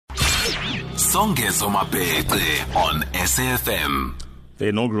Songezo Mapete on SAFM. The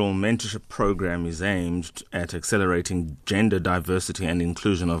inaugural mentorship program is aimed at accelerating gender diversity and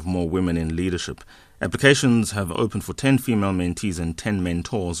inclusion of more women in leadership. Applications have opened for 10 female mentees and 10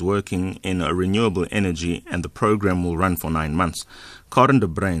 mentors working in renewable energy, and the program will run for 9 months. Karyn de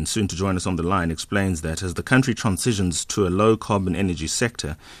Bruyn, soon to join us on the line, explains that as the country transitions to a low-carbon energy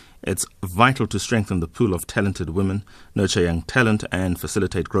sector, it's vital to strengthen the pool of talented women, nurture young talent, and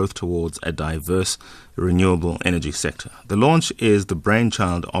facilitate growth towards a diverse renewable energy sector. The launch is the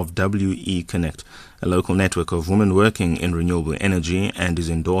brainchild of WE Connect, a local network of women working in renewable energy, and is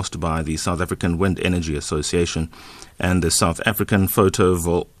endorsed by the South African Wind Energy Association and the South African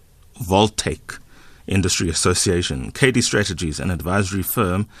Photovoltaic Industry Association. KD Strategies, an advisory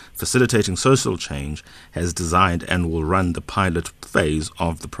firm facilitating social change, has designed and will run the pilot phase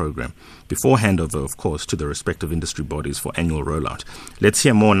of the program before handover, of course, to the respective industry bodies for annual rollout. Let's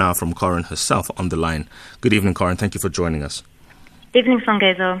hear more now from Karyn herself on the line. Good evening, Karyn. Thank you for joining us. Evening,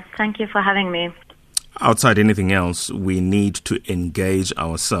 Songezo. Thank you for having me. Outside anything else, we need to engage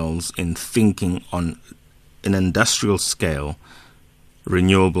ourselves in thinking on an industrial scale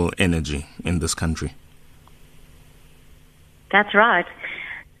renewable energy in this country. That's right.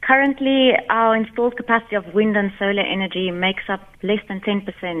 Currently, our installed capacity of wind and solar energy makes up less than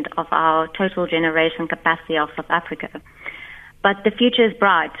 10% of our total generation capacity of South Africa. But the future is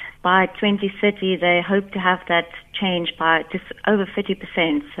bright. By 2030, they hope to have that change by just over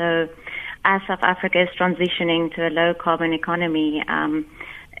 50%. So as South Africa is transitioning to a low-carbon economy,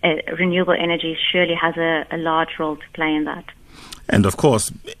 renewable energy surely has a large role to play in that. And of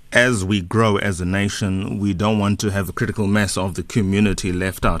course, as we grow as a nation, we don't want to have a critical mass of the community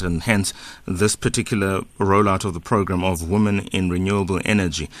left out, and hence this particular rollout of the program of women in renewable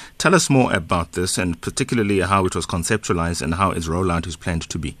energy. Tell us more about this, and particularly how it was conceptualized and how its rollout is planned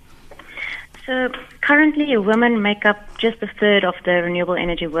to be. So currently, women make up just a third of the renewable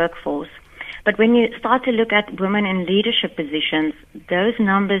energy workforce. But when you start to look at women in leadership positions, those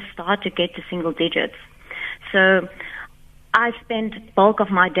numbers start to get to single digits. So I spent bulk of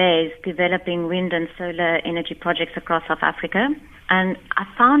my days developing wind and solar energy projects across South Africa, and I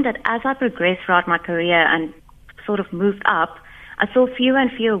found that as I progressed throughout my career and sort of moved up, I saw fewer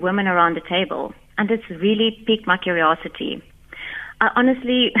and fewer women around the table, and it's really piqued my curiosity. I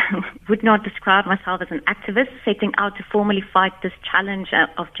honestly would not describe myself as an activist setting out to formally fight this challenge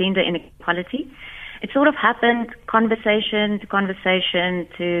of gender inequality. It sort of happened conversation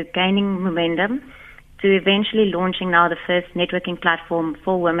to gaining momentum, to eventually launching now the first networking platform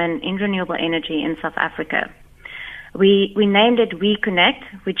for women in renewable energy in South Africa. We named it We Connect,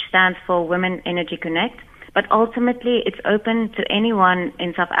 which stands for Women Energy Connect, but ultimately it's open to anyone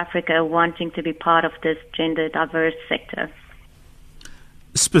in South Africa wanting to be part of this gender diverse sector.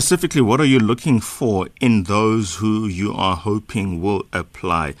 Specifically, what are you looking for in those who you are hoping will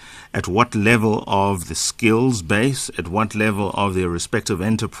apply? At what level of the skills base, at what level of their respective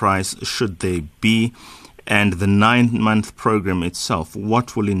enterprise should they be? And the 9-month program itself,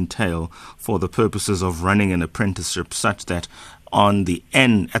 what will entail for the purposes of running an apprenticeship such that at the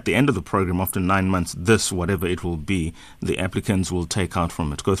end of the program, after 9 months, whatever it will be, the applicants will take out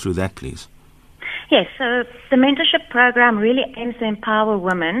from it? Go through that, please. Yes, so the mentorship program really aims to empower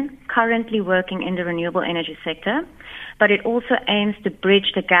women currently working in the renewable energy sector, but it also aims to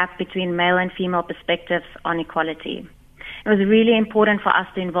bridge the gap between male and female perspectives on equality. It was really important for us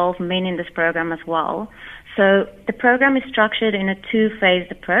to involve men in this program as well. So the program is structured in a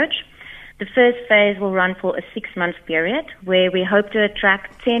 2-phased approach. The first phase will run for a 6-month period where we hope to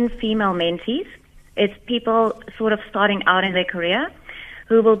attract 10 female mentees. It's people sort of starting out in their career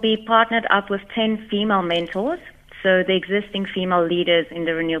who will be partnered up with 10 female mentors, so the existing female leaders in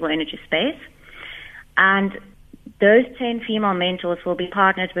the renewable energy space. And those 10 female mentors will be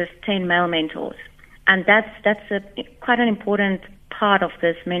partnered with 10 male mentors. And that's quite an important part of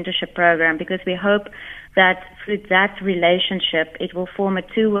this mentorship program, because we hope that through that relationship, it will form a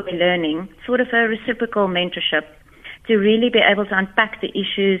two-way learning, sort of a reciprocal mentorship, to really be able to unpack the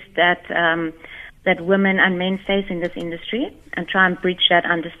issues that women and men face in this industry and try and bridge that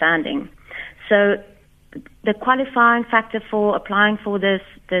understanding. So the qualifying factor for applying for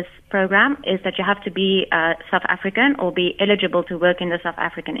this program is that you have to be South African or be eligible to work in the South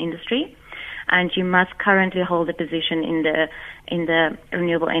African industry, and you must currently hold a position in the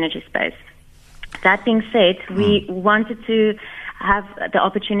renewable energy space. That being said, we wanted to have the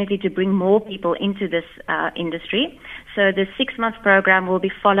opportunity to bring more people into this industry. So the 6-month program will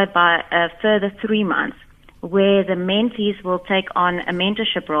be followed by a further 3 months where the mentees will take on a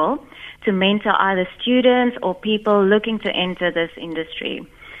mentorship role to mentor either students or people looking to enter this industry.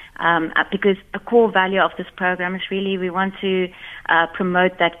 because a core value of this program is really we want to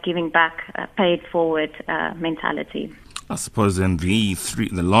promote that giving back, paid forward mentality. I suppose then the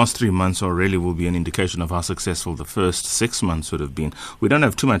last 3 months really will be an indication of how successful the first 6 months would have been. We don't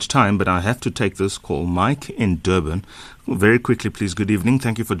have too much time, but I have to take this call. Mike in Durban. Very quickly, please. Good evening.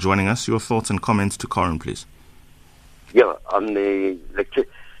 Thank you for joining us. Your thoughts and comments to Karyn, please. Yeah, on the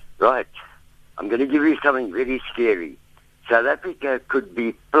right. I'm going to give you something very scary. South Africa could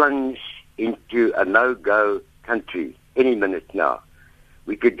be plunged into a no-go country any minute now.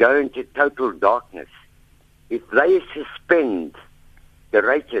 We could go into total darkness. If they suspend the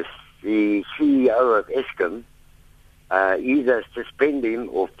Ratus, the CEO of Eskom, either suspend him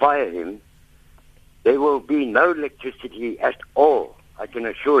or fire him, there will be no electricity at all, I can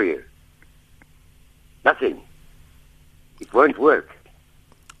assure you. Nothing. It won't work.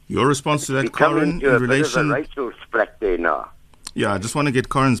 Your response to that, Karyn, in relation... Bit of a racial splat there now. Yeah, I just want to get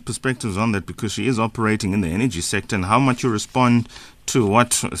Karyn's perspectives on that because she is operating in the energy sector, and how much you respond to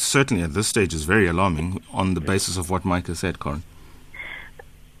what certainly at this stage is very alarming on the basis of what Mike has said, Karyn.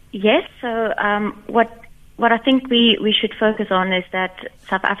 Yes, so what I think we should focus on is that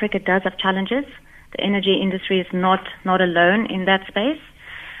South Africa does have challenges. The energy industry is not alone in that space.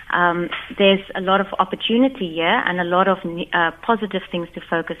 There's a lot of opportunity here and a lot of positive things to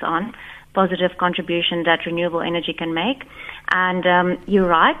focus on, positive contribution that renewable energy can make. And you're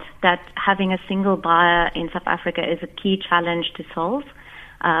right that having a single buyer in South Africa is a key challenge to solve.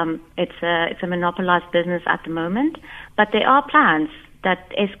 It's a monopolized business at the moment, but there are plans that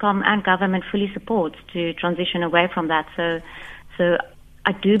Eskom and government fully supports to transition away from that. So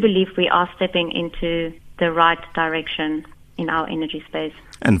I do believe we are stepping into the right direction in our energy space.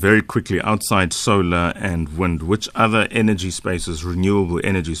 And very quickly, outside solar and wind, which other energy spaces, renewable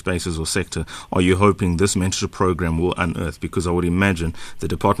energy spaces or sector, are you hoping this mentorship program will unearth? Because I would imagine the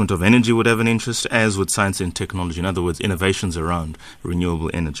Department of Energy would have an interest, as would science and technology. In other words, innovations around renewable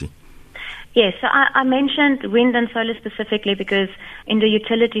energy. Yes, so I mentioned wind and solar specifically because in the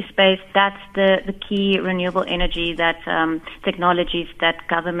utility space, that's the key renewable energy that technologies that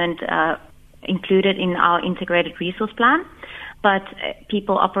government included in our integrated resource plan. But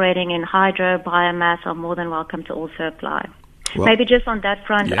people operating in hydro, biomass are more than welcome to also apply. Well, maybe just on that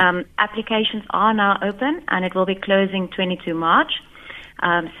front, applications are now open and it will be closing 22 March.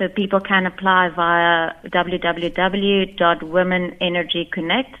 So people can apply via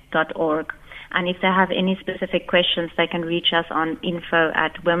www.womenenergyconnect.org. And if they have any specific questions, they can reach us on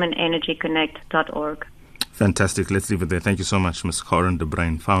info@womenenergyconnect.org. Fantastic. Let's leave it there. Thank you so much, Ms. Karyn de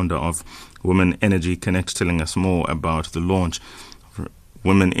Bruyn, founder of Women Energy Connect, telling us more about the launch of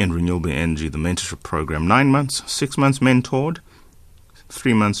Women in Renewable Energy, the mentorship program. 9 months, 6 months mentored,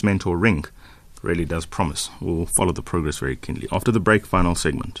 3 months mentoring. Really does promise. We'll follow the progress very keenly. After the break, final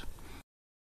segment.